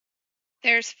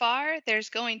There's far,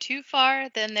 there's going too far,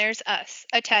 then there's us,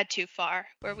 a tad too far,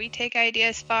 where we take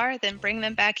ideas far, then bring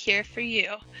them back here for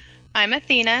you. I'm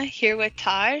Athena, here with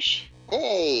Taj.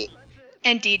 Hey!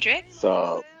 And Diedrich.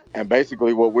 So, and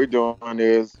basically what we're doing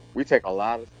is we take a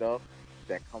lot of stuff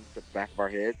that comes to the back of our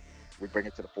heads, we bring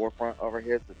it to the forefront of our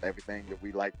heads, with everything that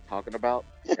we like talking about,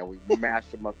 and we mash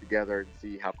them up together and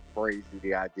see how crazy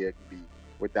the idea can be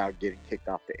without getting kicked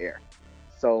off the air.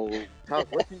 So, Taj,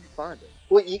 where can you find us?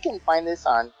 Well, you can find this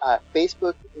on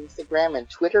Facebook, Instagram, and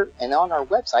Twitter, and on our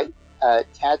website,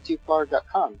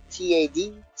 tadtoofar.com,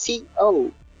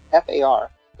 TADCOFAR.com.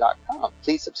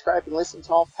 Please subscribe and listen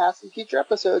to all past and future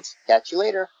episodes. Catch you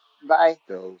later. Bye.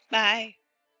 Bye.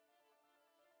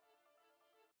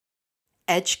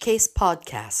 EdgeCase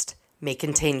Podcast may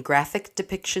contain graphic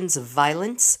depictions of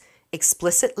violence,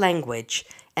 explicit language,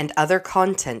 and other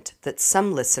content that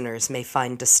some listeners may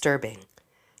find disturbing.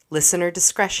 Listener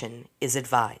discretion is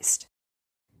advised.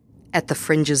 At the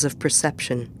fringes of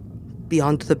perception,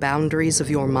 beyond the boundaries of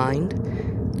your mind,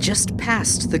 just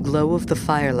past the glow of the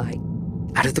firelight,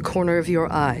 out of the corner of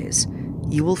your eyes,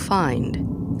 you will find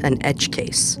an edge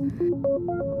case.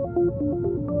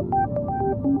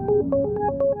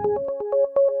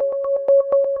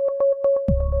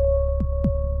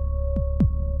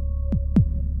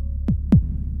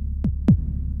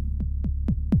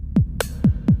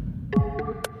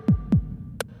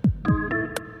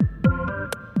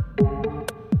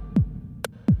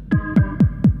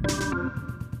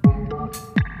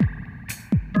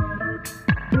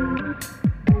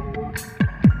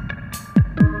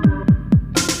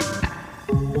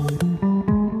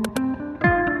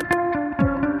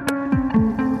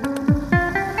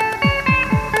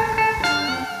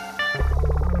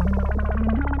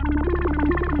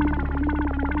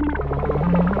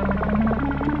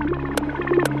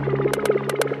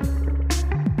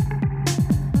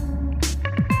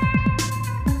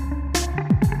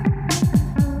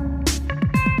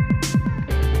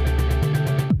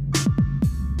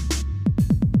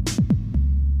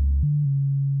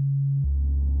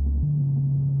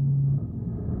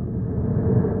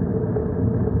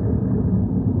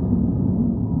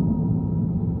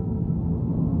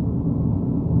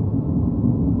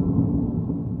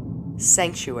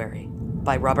 Sanctuary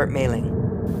by Robert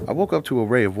Mailing. I woke up to a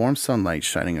ray of warm sunlight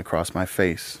shining across my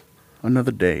face.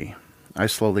 Another day. I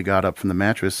slowly got up from the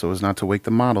mattress so as not to wake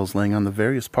the models laying on the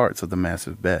various parts of the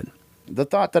massive bed. The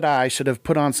thought that I should have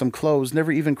put on some clothes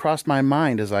never even crossed my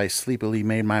mind as I sleepily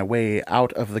made my way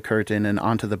out of the curtain and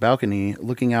onto the balcony,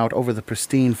 looking out over the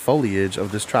pristine foliage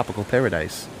of this tropical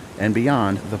paradise, and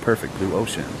beyond the perfect blue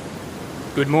ocean.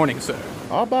 Good morning, sir.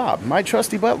 Ah, Bob, my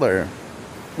trusty butler.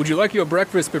 Would you like your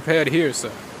breakfast prepared here, sir?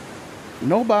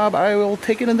 No, Bob, I will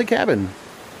take it in the cabin.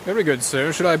 Very good,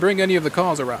 sir. Should I bring any of the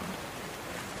cars around?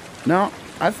 No,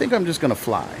 I think I'm just going to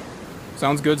fly.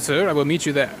 Sounds good, sir. I will meet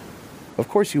you there. Of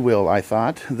course you will, I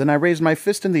thought. Then I raised my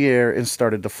fist in the air and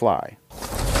started to fly.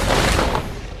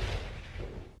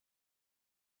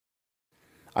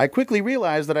 I quickly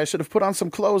realized that I should have put on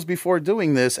some clothes before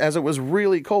doing this, as it was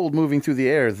really cold moving through the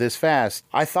air this fast.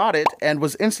 I thought it and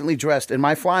was instantly dressed in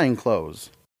my flying clothes.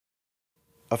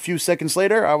 A few seconds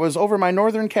later, I was over my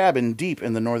northern cabin deep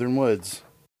in the northern woods.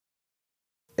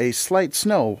 A slight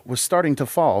snow was starting to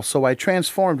fall, so I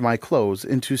transformed my clothes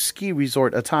into ski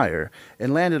resort attire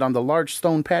and landed on the large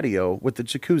stone patio with the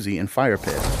jacuzzi and fire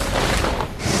pit.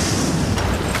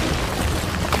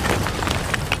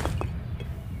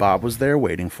 Bob was there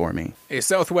waiting for me. A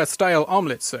Southwest-style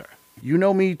omelet, sir. You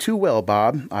know me too well,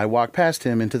 Bob. I walked past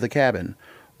him into the cabin.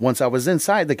 Once I was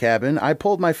inside the cabin, I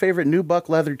pulled my favorite nubuck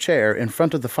leather chair in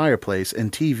front of the fireplace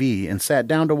and TV and sat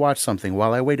down to watch something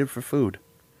while I waited for food.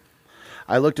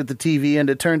 I looked at the TV and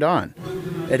it turned on.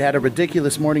 It had a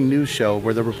ridiculous morning news show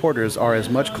where the reporters are as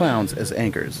much clowns as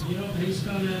anchors.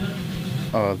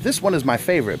 This one is my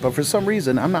favorite, but for some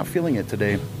reason I'm not feeling it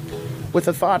today. With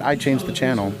a thought, I changed the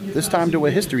channel, this time to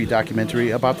a history documentary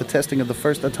about the testing of the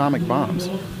first atomic bombs.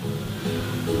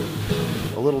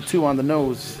 A little too on the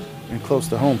nose and close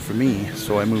to home for me,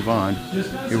 so I move on.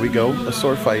 Here we go, a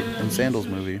sword fight and sandals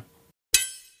movie.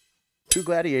 Two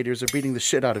gladiators are beating the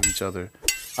shit out of each other.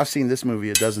 I've seen this movie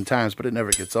a dozen times, but it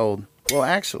never gets old. Well,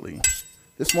 actually,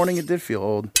 this morning it did feel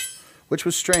old, which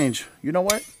was strange. You know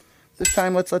what? This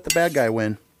time let's let the bad guy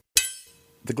win.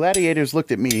 The gladiators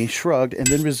looked at me, shrugged, and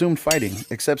then resumed fighting,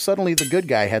 except suddenly the good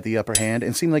guy had the upper hand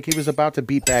and seemed like he was about to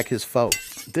beat back his foe.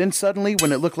 Then suddenly,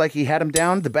 when it looked like he had him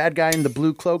down, the bad guy in the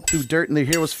blue cloak threw dirt in the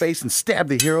hero's face and stabbed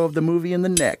the hero of the movie in the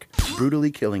neck,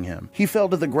 brutally killing him. He fell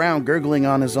to the ground, gurgling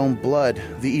on his own blood.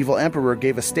 The evil emperor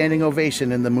gave a standing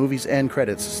ovation and the movie's end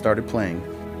credits started playing.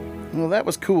 Well, that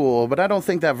was cool, but I don't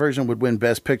think that version would win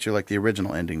Best Picture like the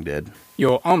original ending did.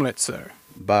 Your omelet, sir.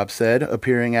 Bob said,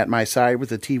 appearing at my side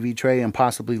with a TV tray and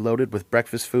possibly loaded with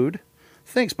breakfast food.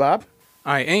 Thanks, Bob.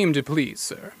 I aim to please,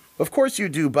 sir. Of course you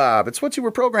do, Bob. It's what you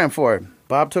were programmed for.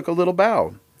 Bob took a little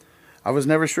bow. I was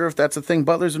never sure if that's a thing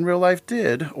butlers in real life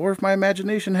did, or if my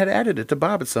imagination had added it to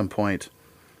Bob at some point.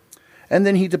 And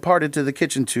then he departed to the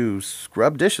kitchen to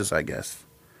scrub dishes, I guess.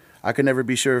 I could never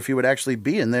be sure if he would actually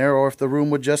be in there or if the room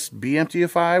would just be empty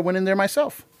if I went in there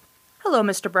myself. Hello,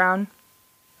 Mr. Brown.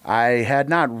 I had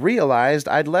not realized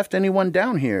I'd left anyone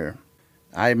down here.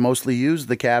 I mostly used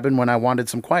the cabin when I wanted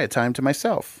some quiet time to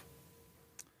myself.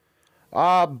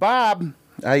 Bob,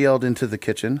 I yelled into the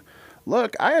kitchen.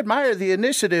 Look, I admire the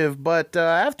initiative, but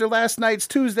after last night's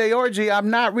Tuesday orgy, I'm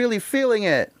not really feeling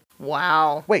it.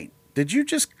 Wow. Wait, did you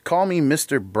just call me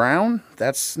Mr. Brown?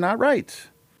 That's not right.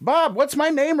 Bob, what's my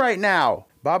name right now?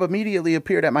 Bob immediately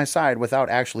appeared at my side without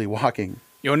actually walking.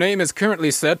 Your name is currently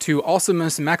set to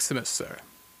Awesomus Maximus, sir.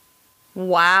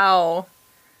 Wow.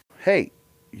 Hey,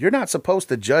 you're not supposed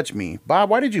to judge me. Bob,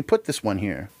 why did you put this one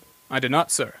here? I did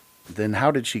not, sir. Then how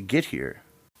did she get here?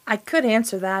 I could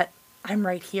answer that. I'm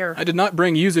right here. I did not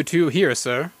bring User 2 here,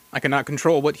 sir. I cannot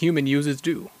control what human users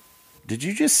do. Did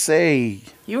you just say...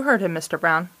 You heard him, Mr.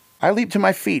 Brown. I leaped to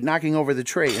my feet, knocking over the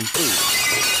tray and food,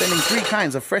 sending 3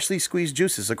 kinds of freshly squeezed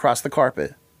juices across the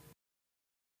carpet.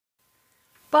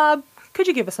 Bob, could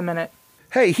you give us a minute?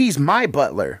 Hey, he's my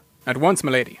butler. At once,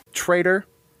 milady. Traitor.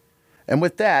 And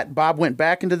with that, Bob went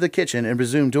back into the kitchen and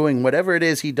resumed doing whatever it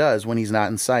is he does when he's not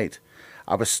in sight.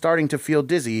 I was starting to feel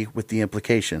dizzy with the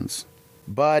implications.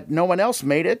 But no one else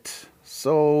made it,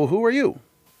 so who are you?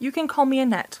 You can call me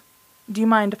Annette. Do you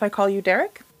mind if I call you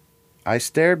Derek? I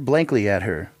stared blankly at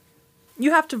her.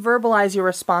 You have to verbalize your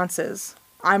responses.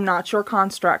 I'm not your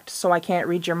construct, so I can't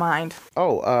read your mind.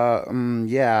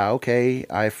 Yeah, okay,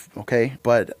 okay,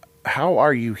 but how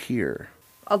are you here?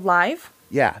 Alive?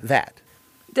 Yeah, that.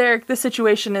 Derek, this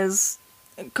situation is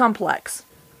complex.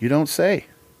 You don't say.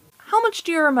 How much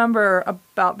do you remember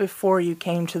about before you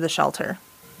came to the shelter?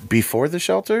 Before the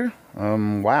shelter?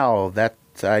 Wow, that,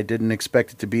 I didn't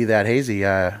expect it to be that hazy.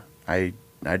 I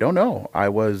don't know. I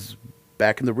was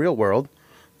back in the real world.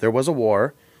 There was a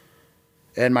war,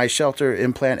 and my shelter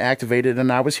implant activated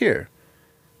and I was here.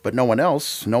 But no one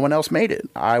else made it.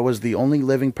 I was the only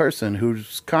living person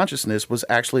whose consciousness was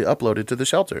actually uploaded to the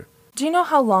shelter. Do you know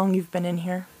how long you've been in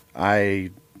here?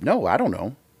 No, I don't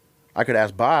know. I could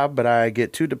ask Bob, but I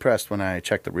get too depressed when I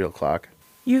check the real clock.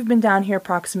 You've been down here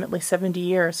approximately 70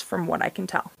 years, from what I can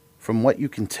tell. From what you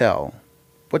can tell?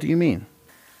 What do you mean?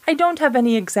 I don't have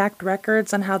any exact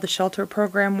records on how the shelter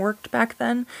program worked back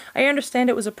then. I understand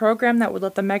it was a program that would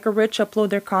let the mega-rich upload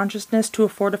their consciousness to a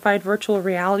fortified virtual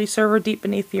reality server deep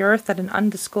beneath the earth at an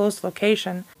undisclosed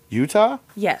location. Utah?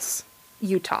 Yes,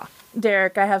 Utah.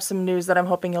 Derek, I have some news that I'm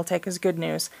hoping you'll take as good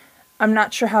news. I'm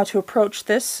not sure how to approach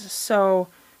this, so...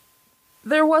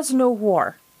 There was no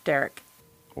war, Derek.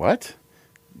 What?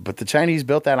 But the Chinese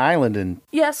built that island and...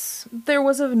 Yes, there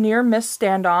was a near-miss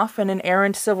standoff and an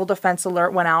errant civil defense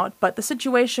alert went out, but the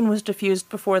situation was diffused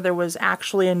before there was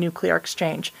actually a nuclear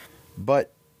exchange.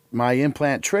 But my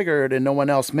implant triggered and no one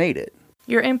else made it.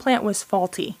 Your implant was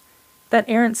faulty. That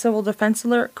errant civil defense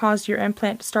alert caused your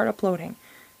implant to start uploading.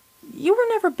 You were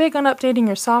never big on updating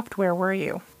your software, were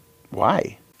you?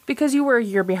 Why? Because you were a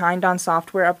year behind on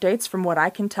software updates, from what I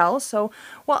can tell, so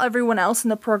while everyone else in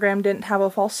the program didn't have a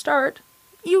false start,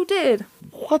 you did.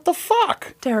 What the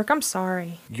fuck? Derek, I'm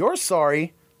sorry. You're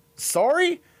sorry?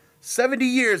 Sorry? 70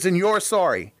 years and you're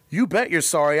sorry. You bet you're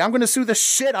sorry. I'm going to sue the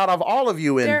shit out of all of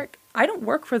you and... Derek, I don't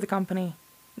work for the company.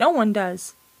 No one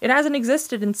does. It hasn't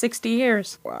existed in 60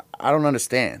 years. I don't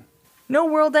understand. No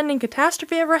world-ending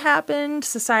catastrophe ever happened,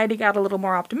 society got a little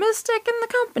more optimistic, and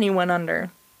the company went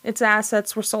under. Its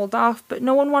assets were sold off, but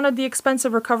no one wanted the expense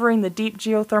of recovering the deep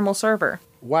geothermal server.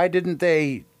 Why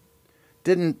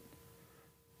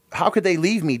how could they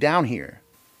leave me down here?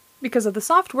 Because of the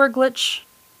software glitch,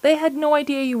 they had no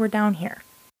idea you were down here.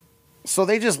 So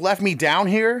they just left me down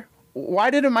here?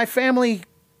 Why didn't my family...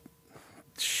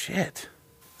 Shit.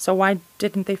 So why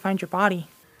didn't they find your body?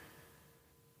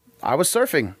 I was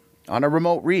surfing on a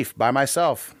remote reef by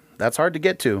myself. That's hard to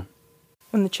get to.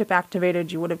 When the chip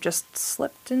activated, you would have just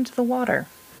slipped into the water.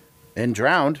 And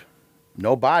drowned.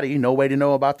 No body, no way to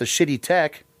know about the shitty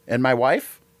tech. And my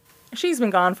wife? She's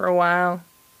been gone for a while.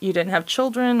 You didn't have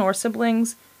children or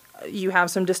siblings. You have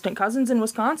some distant cousins in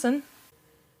Wisconsin.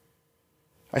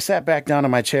 I sat back down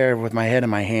in my chair with my head in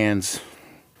my hands.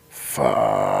 Fuck.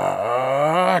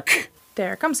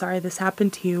 Derek, I'm sorry this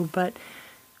happened to you, but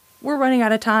we're running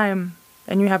out of time,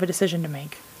 and you have a decision to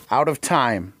make. Out of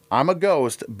time. I'm a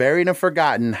ghost, buried and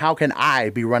forgotten. How can I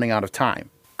be running out of time?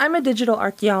 I'm a digital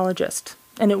archaeologist,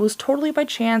 and it was totally by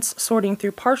chance, sorting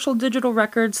through partial digital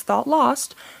records thought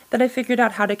lost, that I figured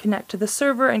out how to connect to the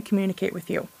server and communicate with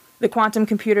you. The quantum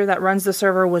computer that runs the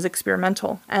server was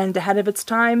experimental and ahead of its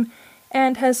time,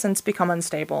 and has since become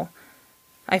unstable.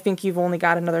 I think you've only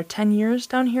got another 10 years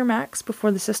down here, Max,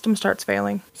 before the system starts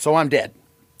failing. So I'm dead.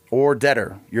 Or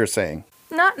deader, you're saying.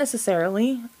 Not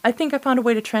necessarily. I think I found a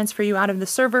way to transfer you out of the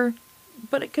server,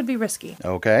 but it could be risky.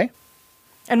 Okay.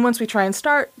 And once we try and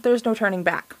start, there's no turning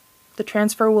back. The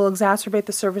transfer will exacerbate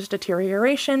the server's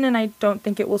deterioration, and I don't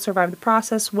think it will survive the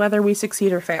process, whether we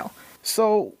succeed or fail.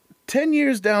 So, 10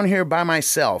 years down here by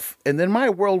myself, and then my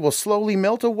world will slowly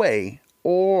melt away,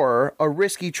 or a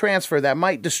risky transfer that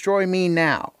might destroy me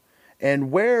now.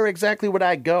 And where exactly would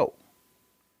I go?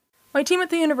 My team at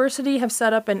the university have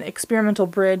set up an experimental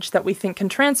bridge that we think can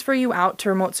transfer you out to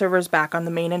remote servers back on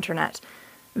the main internet.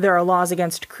 There are laws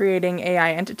against creating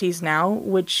AI entities now,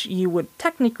 which you would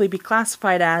technically be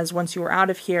classified as once you were out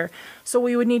of here, so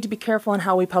we would need to be careful on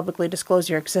how we publicly disclose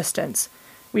your existence.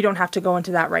 We don't have to go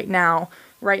into that right now.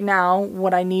 Right now,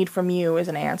 what I need from you is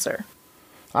an answer.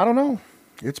 I don't know.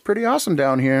 It's pretty awesome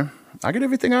down here. I get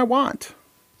everything I want.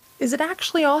 Is it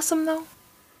actually awesome, though?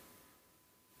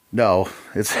 No,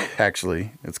 it's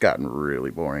gotten really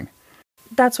boring.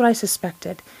 That's what I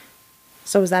suspected.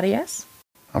 So is that a yes?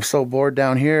 I'm so bored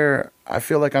down here, I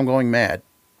feel like I'm going mad.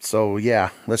 So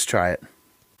yeah, let's try it.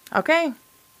 Okay,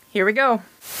 here we go.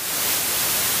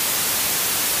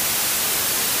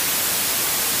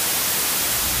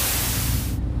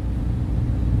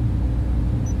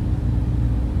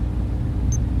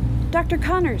 Dr.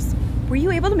 Connors, were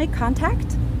you able to make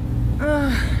contact?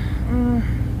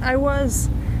 I was.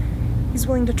 He's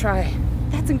willing to try.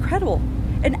 That's incredible.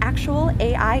 An actual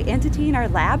AI entity in our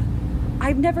lab?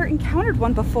 I've never encountered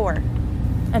one before.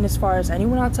 And as far as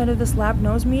anyone outside of this lab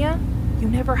knows, Mia, you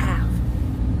never have.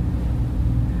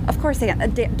 Of course,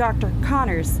 Dr.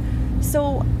 Connors.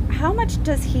 So, how much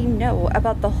does he know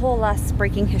about the whole us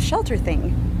breaking his shelter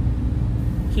thing?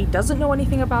 He doesn't know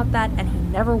anything about that, and he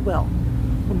never will.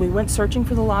 When we went searching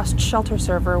for the lost shelter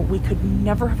server, we could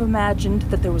never have imagined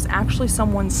that there was actually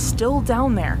someone still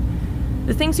down there.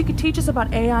 The things he could teach us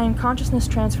about AI and consciousness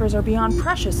transfers are beyond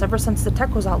precious ever since the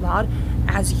tech was outlawed,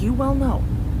 as you well know.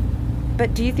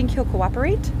 But do you think he'll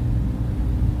cooperate?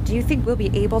 Do you think we'll be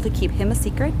able to keep him a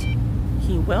secret?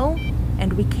 He will,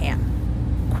 and we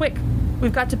can. Quick,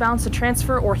 we've got to bounce the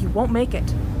transfer or he won't make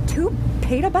it. 2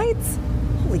 petabytes?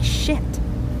 Holy shit.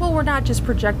 Well, we're not just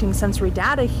projecting sensory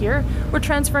data here, we're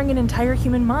transferring an entire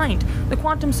human mind. The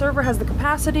quantum server has the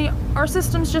capacity, our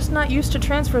system's just not used to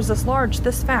transfers this large,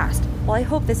 this fast. Well, I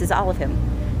hope this is all of him.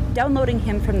 Downloading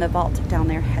him from the vault down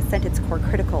there has sent its core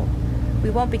critical.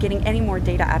 We won't be getting any more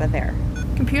data out of there.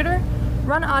 Computer,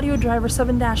 run audio driver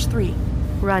 7-3.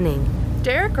 Running.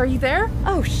 Derek, are you there?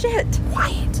 Oh, shit!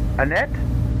 Quiet. Annette?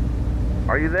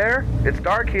 Are you there? It's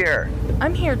dark here.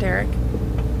 I'm here, Derek.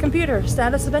 Computer,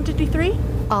 status of Entity 3?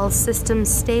 All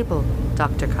systems stable,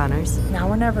 Dr. Connors. Now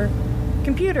or never.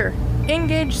 Computer,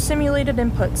 engage simulated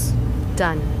inputs.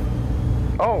 Done.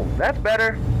 Oh, that's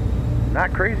better.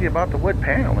 Not crazy about the wood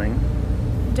paneling.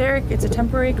 Derek, it's a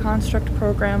temporary construct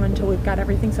program until we've got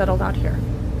everything settled out here.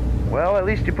 Well, at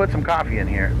least you put some coffee in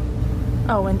here.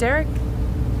 Oh, and Derek,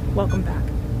 welcome back.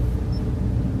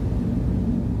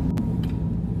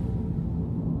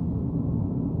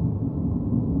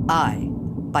 I,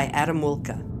 by Adam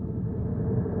Wolka.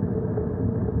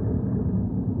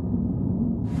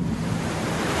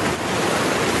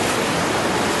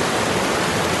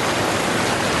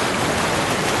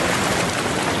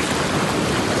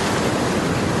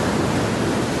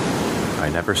 I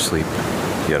never sleep,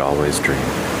 yet always dream.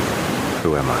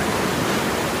 Who am I?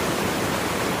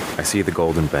 I see the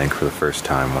Golden Bank for the first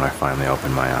time when I finally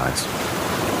open my eyes.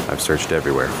 I've searched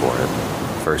everywhere for it.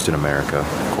 First in America,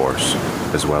 of course,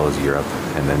 as well as Europe,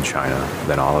 and then China,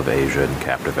 then all of Asia and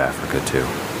captive Africa too.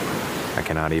 I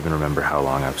cannot even remember how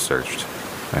long I've searched.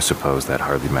 I suppose that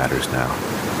hardly matters now.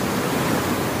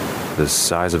 The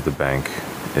size of the bank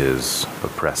is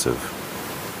oppressive.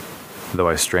 Though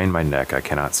I strain my neck, I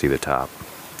cannot see the top.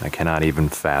 I cannot even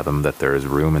fathom that there is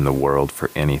room in the world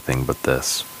for anything but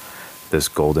this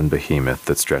golden behemoth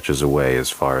that stretches away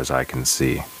as far as I can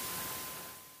see.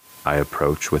 I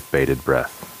approach with bated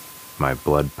breath. My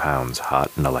blood pounds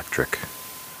hot and electric.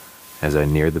 As I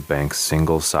near the bank's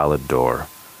single solid door,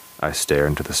 I stare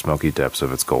into the smoky depths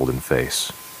of its golden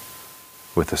face.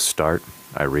 With a start,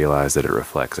 I realize that it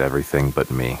reflects everything but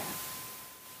me.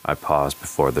 I pause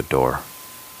before the door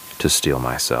to steel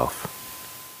myself.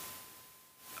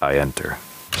 I enter.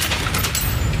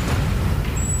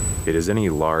 It is any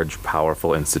large,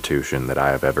 powerful institution that I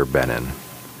have ever been in.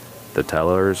 The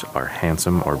tellers are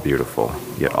handsome or beautiful,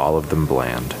 yet all of them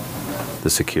bland. The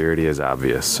security is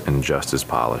obvious and just as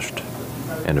polished.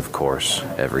 And of course,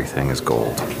 everything is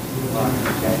gold.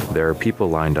 There are people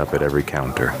lined up at every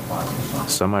counter.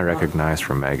 Some I recognize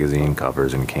from magazine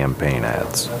covers and campaign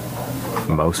ads.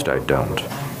 Most I don't.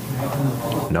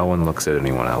 No one looks at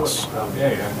anyone else.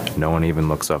 No one even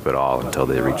looks up at all until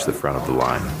they reach the front of the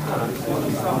line.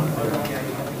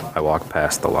 I walk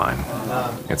past the line.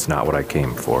 It's not what I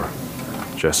came for.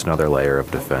 Just another layer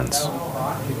of defense.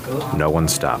 No one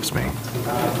stops me.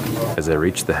 As I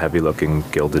reach the heavy-looking,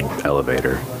 gilded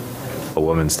elevator, a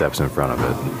woman steps in front of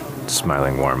it,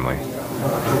 smiling warmly.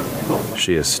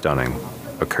 She is stunning,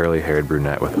 a curly-haired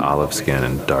brunette with olive skin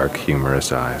and dark,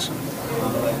 humorous eyes.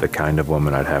 The kind of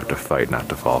woman I'd have to fight not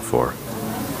to fall for.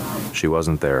 She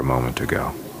wasn't there a moment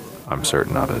ago. I'm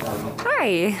certain of it. Hi,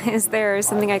 is there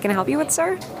something I can help you with,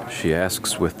 sir? She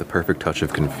asks with the perfect touch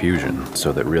of confusion,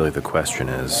 so that really the question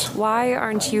is, why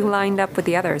aren't you lined up with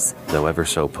the others? Though ever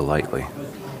so politely.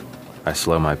 I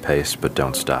slow my pace, but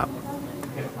don't stop.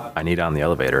 I need on the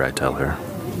elevator, I tell her.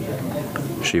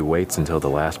 She waits until the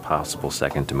last possible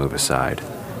second to move aside,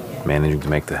 managing to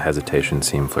make the hesitation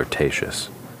seem flirtatious,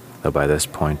 though by this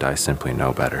point I simply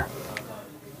know better.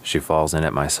 She falls in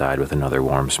at my side with another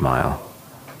warm smile.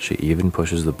 She even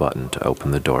pushes the button to open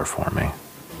the door for me.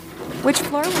 Which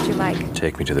floor would you like?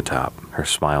 Take me to the top. Her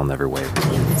smile never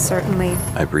wavers. Certainly.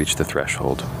 I breach the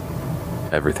threshold.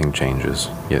 Everything changes,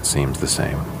 yet seems the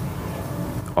same.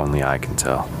 Only I can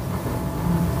tell.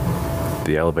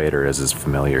 The elevator is as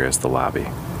familiar as the lobby.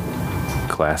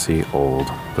 Classy, old,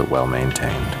 but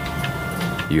well-maintained.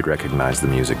 You'd recognize the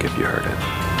music if you heard it.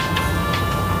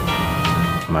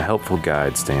 My helpful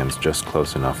guide stands just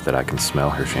close enough that I can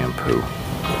smell her shampoo.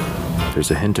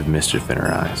 There's a hint of mischief in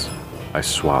her eyes. I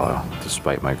swallow,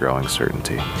 despite my growing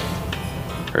certainty.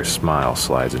 Her smile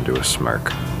slides into a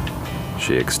smirk.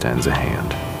 She extends a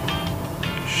hand.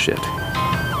 Shit.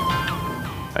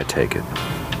 I take it.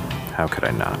 How could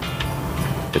I not?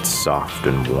 It's soft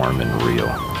and warm and real.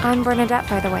 I'm Bernadette,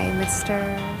 by the way, Mr.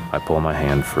 I pull my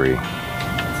hand free.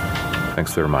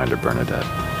 Thanks for the reminder, Bernadette.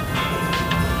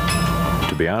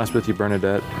 To be honest with you,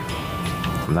 Bernadette,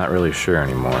 I'm not really sure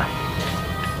anymore.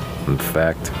 In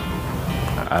fact,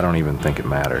 I don't even think it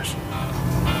matters.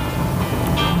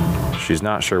 She's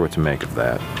not sure what to make of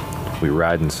that. We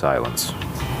ride in silence.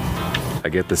 I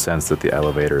get the sense that the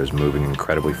elevator is moving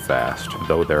incredibly fast,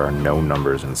 though there are no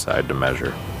numbers inside to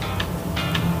measure.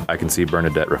 I can see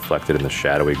Bernadette reflected in the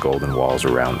shadowy golden walls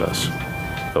around us,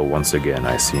 though once again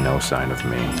I see no sign of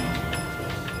me.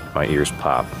 My ears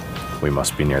pop. We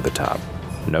must be near the top.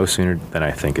 No sooner than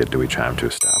I think it do we chime to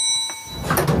a stop.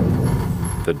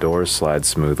 The doors slide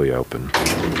smoothly open.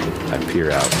 I peer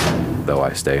out, though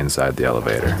I stay inside the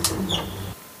elevator.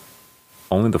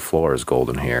 Only the floor is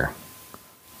golden here.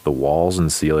 The walls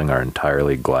and ceiling are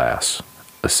entirely glass,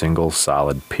 a single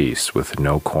solid piece with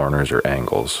no corners or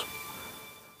angles.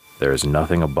 There is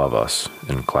nothing above us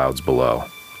and clouds below.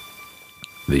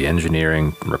 The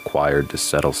engineering required to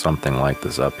settle something like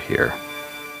this up here.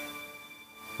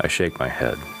 I shake my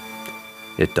head.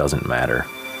 It doesn't matter.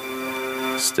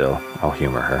 Still, I'll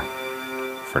humor her.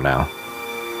 For now.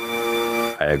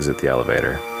 I exit the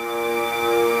elevator.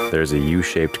 There's a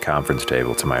U-shaped conference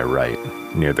table to my right,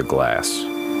 near the glass.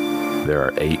 There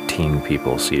are 18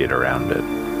 people seated around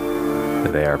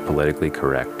it. They are politically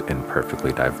correct and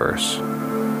perfectly diverse.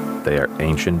 They are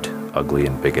ancient, ugly,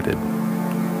 and bigoted.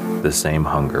 The same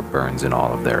hunger burns in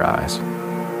all of their eyes.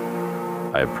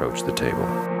 I approach the table.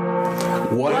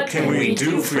 What can we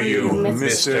do for you,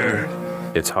 Mr.?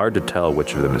 It's hard to tell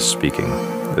which of them is speaking,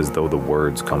 as though the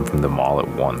words come from them all at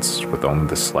once, with only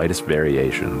the slightest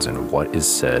variations in what is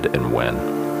said and when.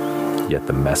 Yet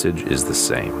the message is the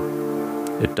same.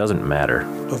 It doesn't matter.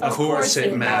 Of course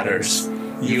it matters.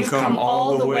 You've come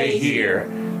all the way here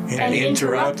and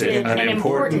interrupted an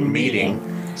important meeting,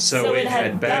 so it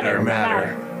had better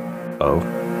matter. Oh?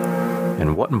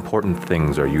 And what important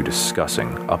things are you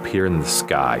discussing up here in the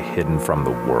sky, hidden from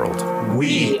the world?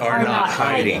 We are not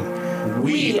hiding.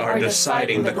 We are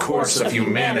deciding the course of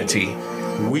humanity.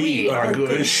 We are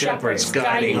good shepherds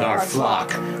guiding our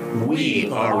flock. We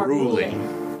are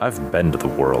ruling. I've been to the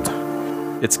world.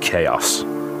 It's chaos.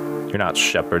 You're not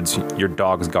shepherds. Your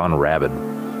dog's gone rabid.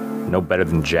 No better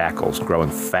than jackals,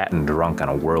 growing fat and drunk on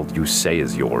a world you say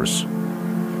is yours.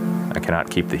 I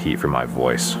cannot keep the heat from my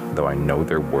voice, though I know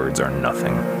their words are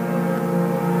nothing.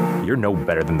 You're no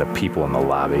better than the people in the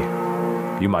lobby.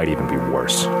 You might even be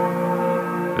worse.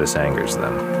 This angers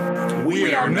them.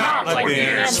 We are not like the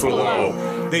ants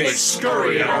below. They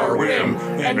scurry at our whim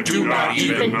and do not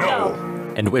even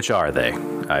know. And which are they,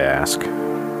 I ask?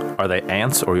 Are they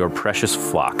ants or your precious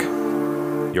flock?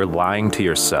 You're lying to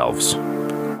yourselves.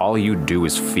 All you do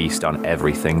is feast on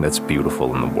everything that's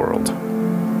beautiful in the world.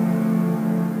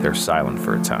 They're silent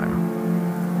for a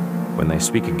time. When they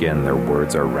speak again, their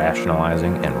words are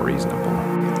rationalizing and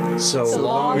reasonable. So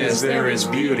long as there is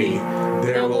beauty,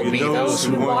 there will be those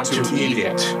who want to eat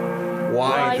it.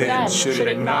 Why then should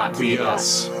it not be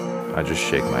us? I just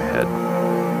shake my head.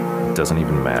 It doesn't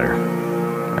even matter.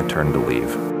 I turn to leave.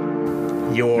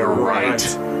 You're right.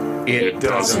 It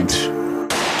doesn't.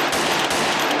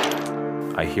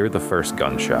 I hear the first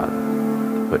gunshot,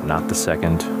 but not the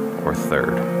second or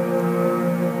third.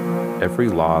 Every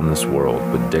law in this world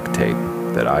would dictate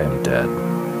that I am dead.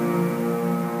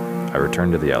 I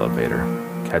return to the elevator,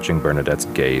 catching Bernadette's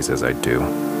gaze as I do.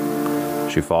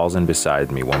 She falls in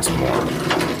beside me once more.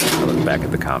 I look back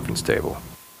at the conference table.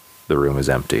 The room is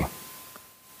empty.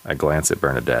 I glance at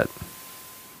Bernadette.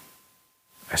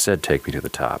 I said take me to the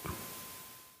top.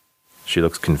 She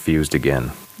looks confused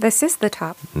again. This is the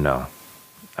top. No,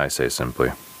 I say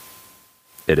simply.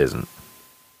 It isn't.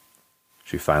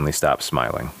 She finally stops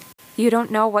smiling. You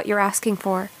don't know what you're asking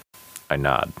for. I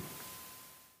nod.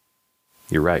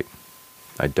 You're right.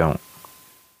 I don't.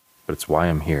 But it's why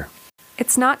I'm here.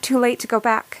 It's not too late to go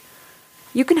back.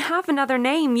 You can have another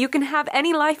name. You can have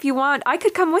any life you want. I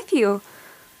could come with you.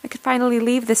 I could finally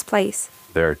leave this place.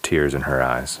 There are tears in her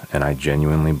eyes, and I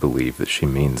genuinely believe that she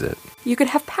means it. You could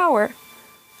have power.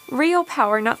 Real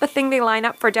power, not the thing they line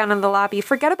up for down in the lobby.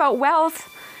 Forget about wealth.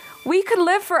 We could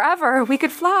live forever. We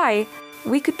could fly.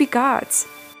 We could be gods.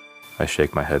 I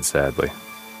shake my head sadly.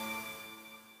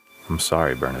 I'm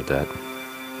sorry, Bernadette,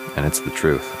 and it's the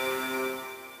truth.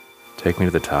 Take me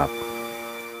to the top.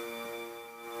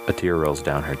 A tear rolls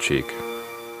down her cheek.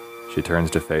 She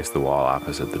turns to face the wall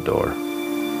opposite the door.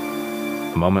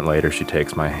 A moment later, she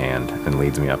takes my hand and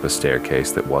leads me up a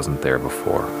staircase that wasn't there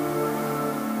before.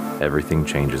 Everything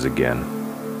changes again.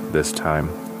 This time,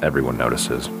 everyone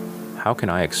notices. How can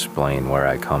I explain where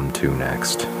I come to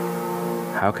next?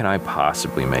 How can I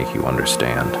possibly make you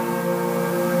understand?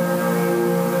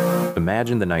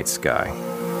 Imagine the night sky.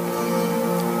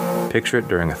 Picture it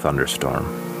during a thunderstorm.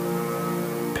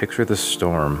 Picture the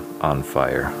storm on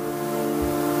fire.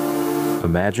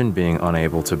 Imagine being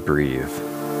unable to breathe,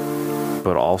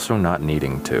 but also not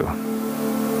needing to.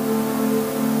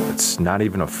 It's not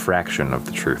even a fraction of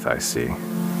the truth I see.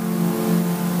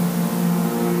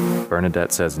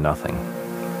 Bernadette says nothing,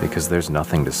 because there's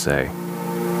nothing to say.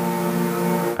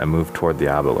 I move toward the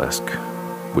obelisk,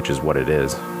 which is what it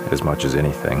is, as much as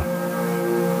anything.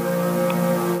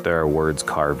 There are words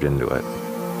carved into it.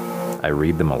 I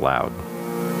read them aloud.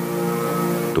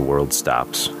 The world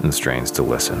stops and strains to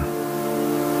listen.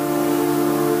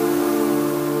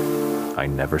 I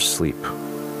never sleep,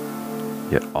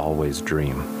 yet always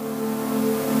dream.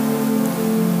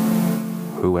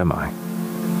 Who am I?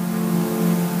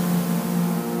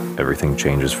 Everything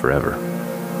changes forever.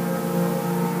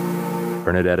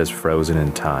 Bernadette is frozen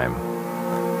in time,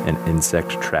 an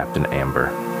insect trapped in amber.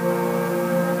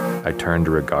 I turn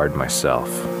to regard myself.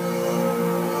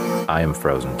 I am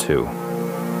frozen too,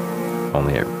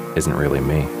 only it isn't really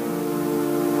me.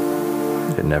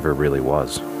 It never really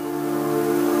was.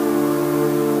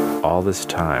 All this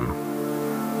time,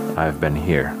 I've been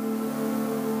here,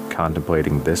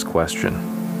 contemplating this question,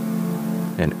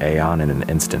 an aeon in an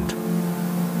instant.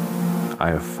 I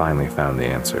have finally found the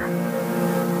answer.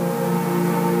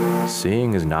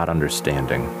 Seeing is not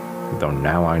understanding, though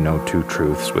now I know two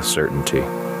truths with certainty.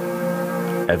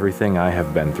 Everything I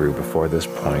have been through before this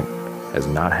point has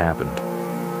not happened,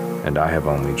 and I have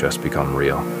only just become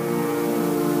real.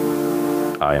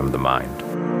 I am the mind.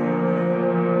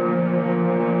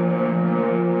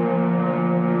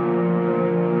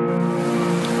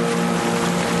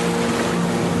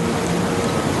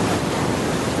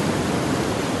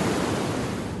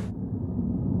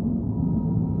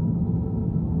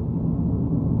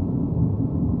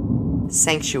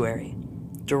 Sanctuary.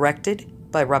 Directed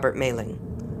by Robert Mailing.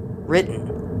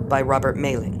 Written by Robert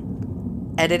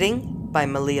Mailing. Editing by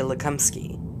Malia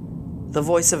Lekumsky. The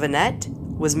voice of Annette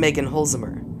was Megan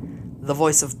Holzheimer. The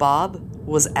voice of Bob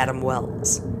was Adam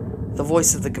Wells. The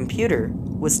voice of the computer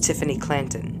was Tiffany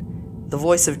Clanton. The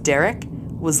voice of Derek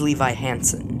was Levi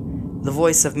Hansen. The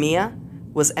voice of Mia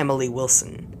was Emily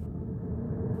Wilson.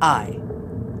 I.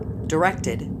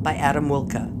 Directed by Adam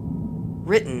Wilka.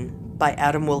 Written by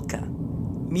Adam Wilka.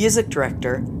 Music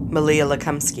director Malia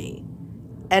Lekumsky.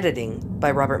 Editing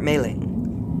by Robert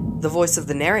Mailing. The voice of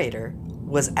the narrator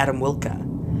was Adam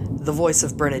Wilka. The voice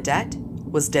of Bernadette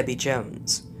was Debbie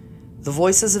Jones. The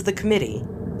voices of the committee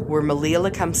were Malia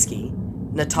Lekumsky,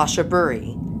 Natasha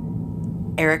Burry,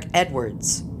 Eric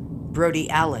Edwards, Brody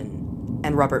Allen,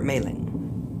 and Robert Mailing.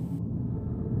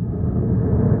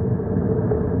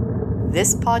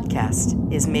 This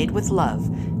podcast is made with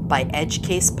love by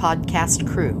EdgeCase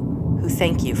podcast crew, who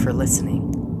thank you for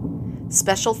listening.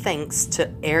 Special thanks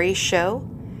to Ari Show,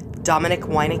 Dominic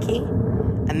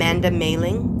Weinecke, Amanda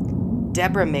Mailing,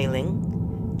 Deborah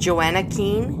Mailing, Joanna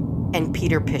Keene, and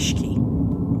Peter Pischke.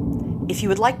 If you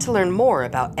would like to learn more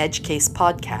about EdgeCase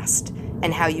podcast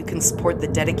and how you can support the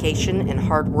dedication and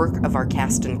hard work of our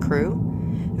cast and crew,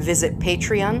 visit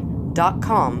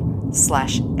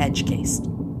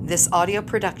patreon.com/edgecase. This audio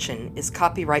production is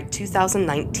copyright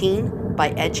 2019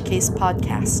 by EdgeCase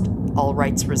Podcast, all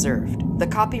rights reserved. The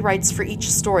copyrights for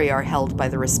each story are held by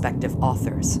the respective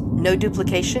authors. No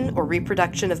duplication or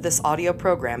reproduction of this audio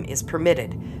program is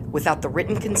permitted without the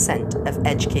written consent of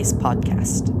EdgeCase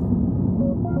Podcast.